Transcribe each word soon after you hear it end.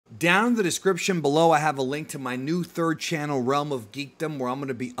Down in the description below, I have a link to my new third channel, Realm of Geekdom, where I'm going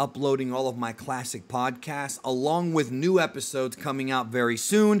to be uploading all of my classic podcasts, along with new episodes coming out very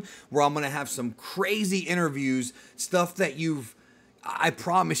soon, where I'm going to have some crazy interviews, stuff that I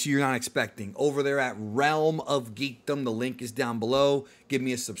promise you're not expecting. Over there at Realm of Geekdom, the link is down below. Give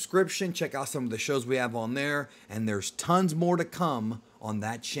me a subscription, check out some of the shows we have on there, and there's tons more to come on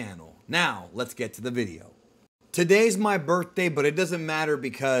that channel. Now, let's get to the video. Today's my birthday, but it doesn't matter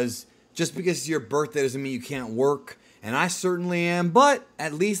because just because it's your birthday doesn't mean you can't work. And I certainly am, but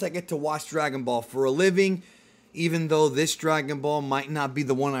at least I get to watch Dragon Ball for a living. Even though this Dragon Ball might not be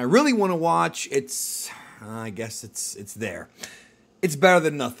the one I really want to watch, I guess it's there. It's better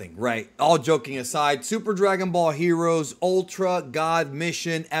than nothing, right? All joking aside, Super Dragon Ball Heroes Ultra God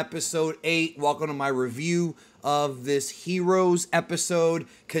Mission Episode 8. Welcome to my review of this Heroes episode.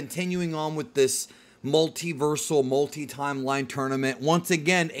 Continuing on with this multiversal, multi-timeline tournament. Once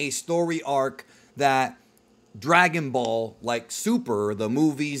again, a story arc that Dragon Ball, like Super, the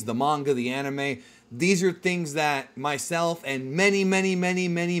movies, the manga, the anime, these are things that myself and many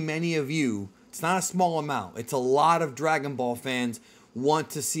of you, it's not a small amount, it's a lot of Dragon Ball fans want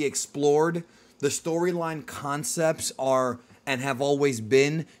to see explored. The storyline concepts are and have always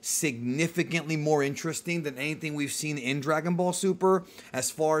been significantly more interesting than anything we've seen in Dragon Ball Super, as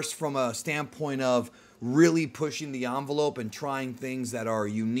far as from a standpoint of really pushing the envelope and trying things that are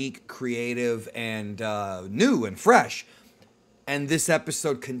unique, creative, and new and fresh. And this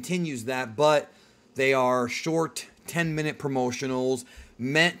episode continues that, but they are short 10-minute promotionals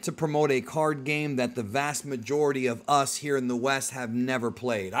meant to promote a card game that the vast majority of us here in the West have never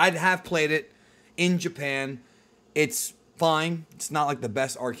played. I have played it in Japan. It's fine. It's not like the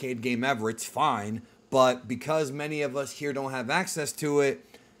best arcade game ever. It's fine. But because many of us here don't have access to it,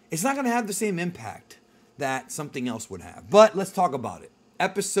 it's not going to have the same impact that something else would have. But let's talk about it.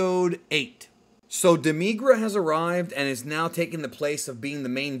 Episode 8. So Demigra has arrived and is now taking the place of being the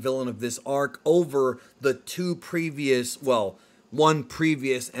main villain of this arc over the two previous, well, one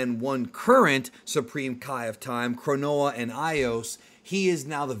previous and one current Supreme Kai of Time, Cronoa and Ios. He is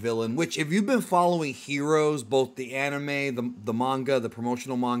now the villain, which if you've been following Heroes, both the anime, the manga, the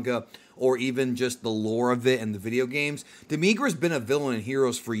promotional manga, or even just the lore of it and the video games, Demigra's been a villain in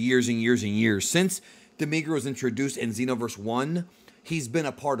Heroes for years and years and years. Since Demigra was introduced in Xenoverse 1, he's been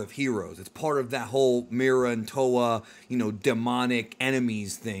a part of Heroes. It's part of that whole Mira and Toa, demonic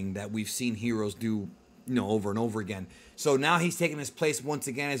enemies thing that we've seen Heroes do, over and over again. So now he's taking his place once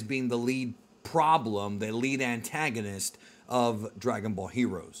again as being the lead problem, the lead antagonist of Dragon Ball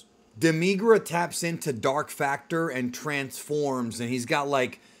Heroes. Demigra taps into Dark Factor and transforms, and he's got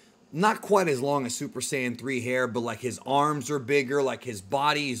like not quite as long as Super Saiyan 3 hair, but like his arms are bigger, like his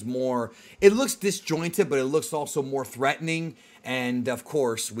body is more, it looks disjointed, but it looks also more threatening. And of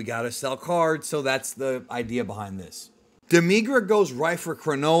course, we gotta sell cards, so that's the idea behind this. Demigra goes right for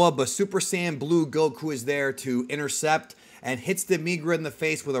Cronoa, but Super Saiyan Blue Goku is there to intercept and hits Demigra in the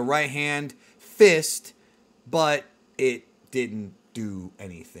face with a right hand fist, but it didn't do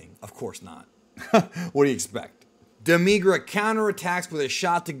anything. Of course not. What do you expect? Demigra counterattacks with a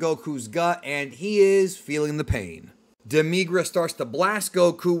shot to Goku's gut, and he is feeling the pain. Demigra starts to blast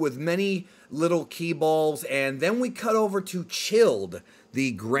Goku with many little key balls, and then we cut over to Chilled,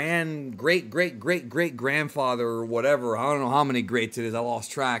 the great-grandfather or whatever, I don't know how many greats it is, I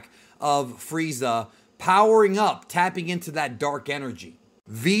lost track, of Frieza, powering up, tapping into that dark energy.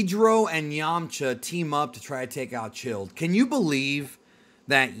 Vidro and Yamcha team up to try to take out Chilled. Can you believe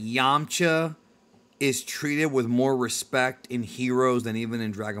that Yamcha is treated with more respect in Heroes than even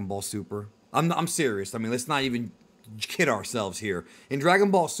in Dragon Ball Super? I'm serious. I mean, let's not even kid ourselves here. In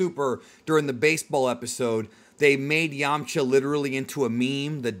Dragon Ball Super, during the baseball episode, they made Yamcha literally into a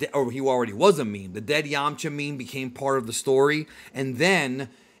meme. Or he already was a meme. The dead Yamcha meme became part of the story. And then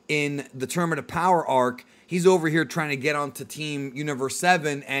in the Tournament of Power arc, he's over here trying to get onto Team Universe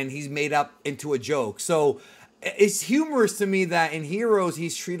 7, and he's made up into a joke. So it's humorous to me that in Heroes,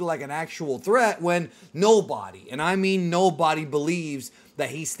 he's treated like an actual threat when nobody, and I mean nobody, believes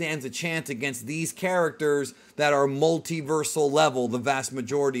that he stands a chance against these characters that are multiversal level, the vast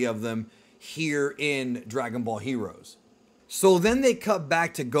majority of them, here in Dragon Ball Heroes. So then they cut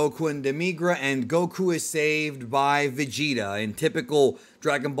back to Goku and Demigra, and Goku is saved by Vegeta in typical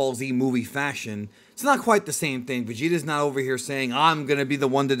Dragon Ball Z movie fashion. It's not quite the same thing. Vegeta's not over here saying, I'm going to be the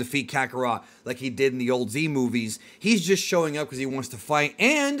one to defeat Kakarot like he did in the old Z movies. He's just showing up because he wants to fight,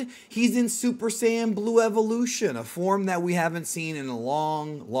 and he's in Super Saiyan Blue Evolution, a form that we haven't seen in a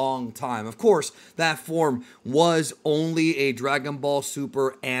long time. Of course, that form was only a Dragon Ball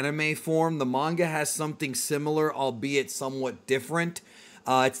Super anime form. The manga has something similar, albeit somewhat different.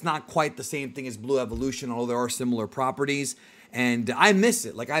 It's not quite the same thing as Blue Evolution, although there are similar properties. And I miss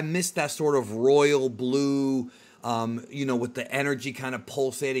it. Like, I miss that sort of royal blue, with the energy kind of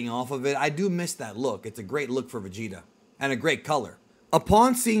pulsating off of it. I do miss that look. It's a great look for Vegeta and a great color.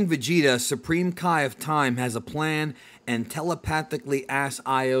 Upon seeing Vegeta, Supreme Kai of Time has a plan and telepathically asks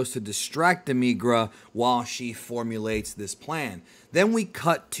Ios to distract Demigra while she formulates this plan. Then we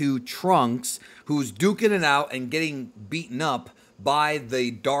cut to Trunks, who's duking it out and getting beaten up by the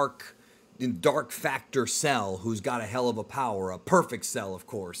Dark Factor Cell, who's got a hell of a power, a perfect Cell, of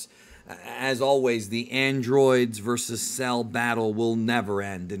course. As always, the androids versus Cell battle will never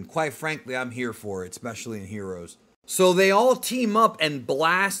end, and quite frankly, I'm here for it, especially in Heroes. So they all team up and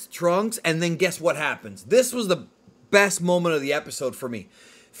blast Trunks, and then guess what happens? This was the best moment of the episode for me.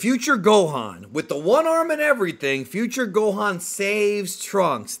 Future Gohan, with the one arm and everything, Future Gohan saves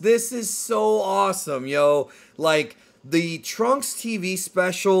Trunks. This is so awesome, yo. Like, the Trunks TV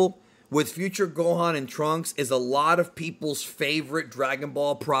special with Future Gohan and Trunks is a lot of people's favorite Dragon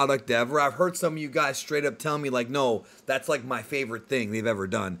Ball product ever. I've heard some of you guys straight up tell me, like, no, that's like my favorite thing they've ever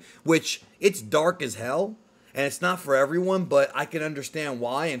done. Which, it's dark as hell, and it's not for everyone, but I can understand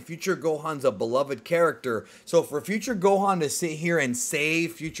why. And Future Gohan's a beloved character. So for Future Gohan to sit here and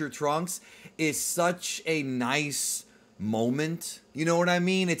save Future Trunks is such a nice moment. You know what I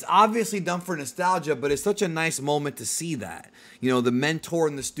mean? It's obviously done for nostalgia, but it's such a nice moment to see that. The mentor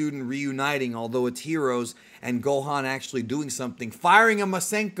and the student reuniting, although it's Heroes, and Gohan actually doing something, firing a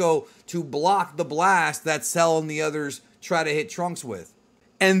Masenko to block the blast that Cell and the others try to hit Trunks with.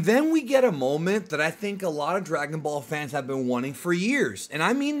 And then we get a moment that I think a lot of Dragon Ball fans have been wanting for years, and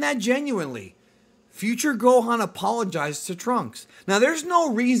I mean that genuinely. Future Gohan apologized to Trunks. Now, there's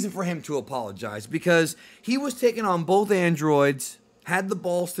no reason for him to apologize because he was taking on both androids, had the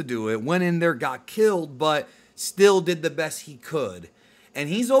balls to do it, went in there, got killed, but still did the best he could. And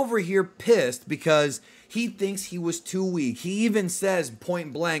he's over here pissed because he thinks he was too weak. He even says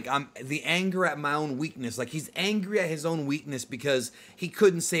point blank, I'm the anger at my own weakness. Like, he's angry at his own weakness because he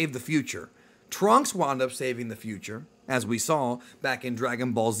couldn't save the future. Trunks wound up saving the future, as we saw back in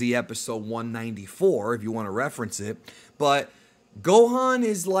Dragon Ball Z episode 194, if you want to reference it. But Gohan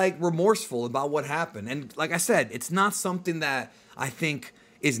is like remorseful about what happened. And like I said, it's not something that I think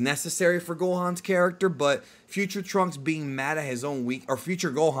is necessary for Gohan's character, but Future Trunks being mad at his own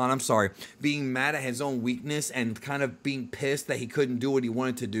Future Gohan, being mad at his own weakness and kind of being pissed that he couldn't do what he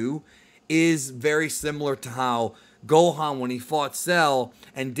wanted to do is very similar to how Gohan, when he fought Cell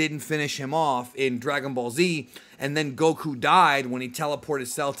and didn't finish him off in Dragon Ball Z, and then Goku died when he teleported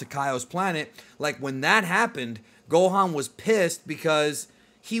Cell to Kaio's planet, like when that happened, Gohan was pissed because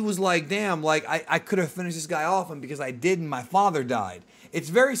he was like, damn, like I could have finished this guy off, and because I didn't, my father died. It's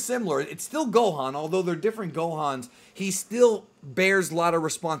very similar. It's still Gohan, although they're different Gohans. He still bears a lot of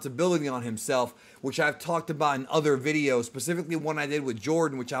responsibility on himself, which I've talked about in other videos, specifically one I did with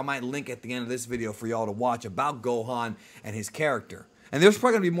Jordan, which I might link at the end of this video for y'all to watch, about Gohan and his character. And there's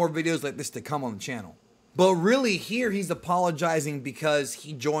probably going to be more videos like this to come on the channel. But really, here he's apologizing because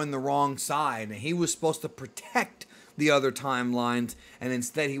he joined the wrong side, and he was supposed to protect the other timelines, and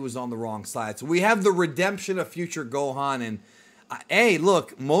instead he was on the wrong side. So we have the redemption of Future Gohan, and hey,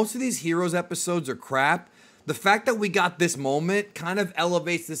 look, most of these Heroes episodes are crap. The fact that we got this moment kind of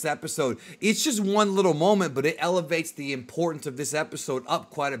elevates this episode. It's just one little moment, but it elevates the importance of this episode up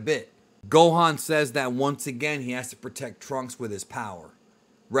quite a bit. Gohan says that once again he has to protect Trunks with his power,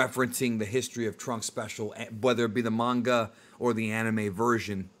 referencing the history of Trunks special, whether it be the manga or the anime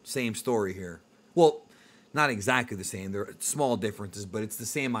version. Same story here. Well, not exactly the same. There are small differences, but it's the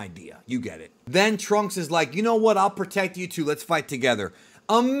same idea. You get it. Then Trunks is like, you know what? I'll protect you too. Let's fight together.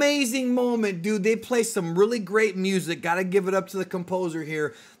 Amazing moment, dude. They play some really great music. Gotta give it up to the composer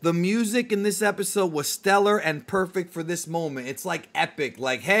here. The music in this episode was stellar and perfect for this moment. It's like epic.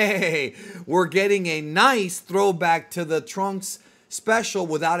 Like, hey, we're getting a nice throwback to the Trunks special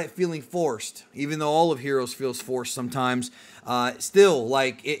without it feeling forced. Even though all of Heroes feels forced sometimes. Still,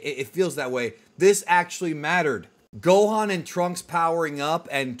 like, it feels that way. This actually mattered. Gohan and Trunks powering up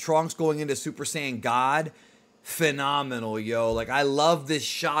and Trunks going into Super Saiyan God. Phenomenal, yo. Like, I love this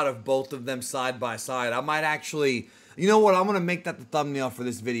shot of both of them side by side. I might actually, you know what? I'm going to make that the thumbnail for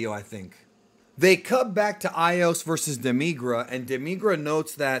this video, I think. They cut back to Ios versus Demigra, and Demigra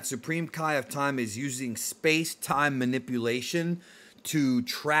notes that Supreme Kai of Time is using space-time manipulation to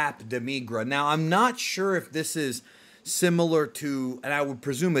trap Demigra. Now, I'm not sure if this is similar to, and I would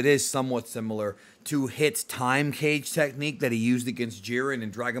presume it is somewhat similar to Hit's time cage technique that he used against Jiren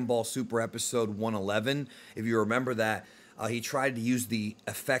in Dragon Ball Super episode 111. If you remember that, he tried to use the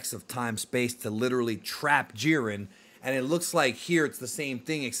effects of time-space to literally trap Jiren, And it looks like here it's the same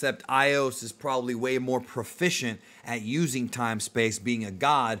thing, except Ios is probably way more proficient at using time space, being a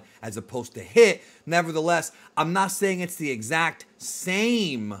god, as opposed to Hit. Nevertheless, I'm not saying it's the exact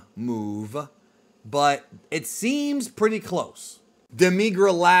same move, but it seems pretty close.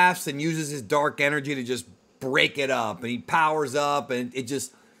 Demigra laughs and uses his dark energy to just break it up, and he powers up, and it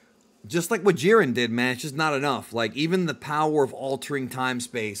just like what Jiren did, man, it's just not enough. Like, even the power of altering time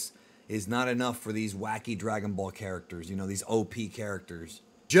space is not enough for these wacky Dragon Ball characters, you know, these OP characters.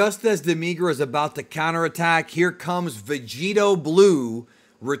 Just as Demigra is about to counterattack, here comes Vegito Blue,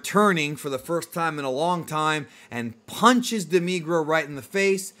 returning for the first time in a long time, and punches Demigra right in the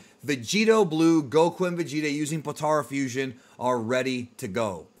face. Vegito Blue, Goku and Vegeta using Potara Fusion are ready to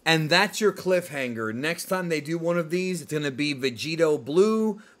go. And that's your cliffhanger. Next time they do one of these, it's going to be Vegito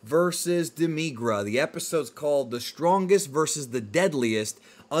Blue versus Demigra. The episode's called The Strongest versus the Deadliest,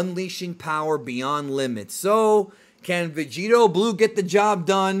 Unleashing Power Beyond Limits. So, can Vegito Blue get the job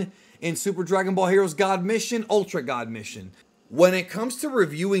done in Super Dragon Ball Heroes God Mission, Ultra God Mission? When it comes to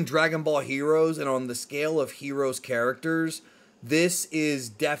reviewing Dragon Ball Heroes and on the scale of Heroes characters, this is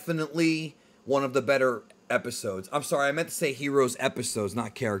definitely one of the better episodes. I'm sorry, I meant to say Heroes episodes,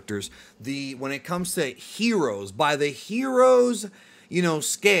 not characters. When it comes to Heroes, by the Heroes, you know,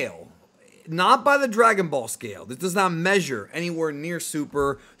 scale, not by the Dragon Ball scale. This does not measure anywhere near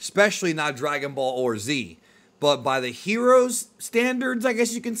Super, especially not Dragon Ball or Z. But by the Heroes standards, I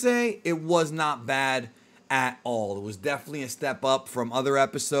guess you can say, it was not bad at all. It was definitely a step up from other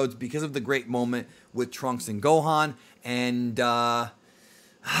episodes because of the great moment with Trunks and Gohan. And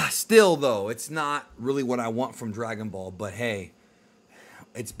still, though, it's not really what I want from Dragon Ball. But hey,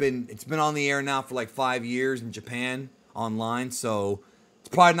 it's been on the air now for like 5 years in Japan online, so it's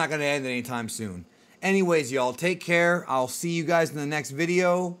probably not going to end anytime soon. Anyways, y'all, take care. I'll see you guys in the next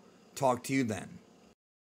video. Talk to you then.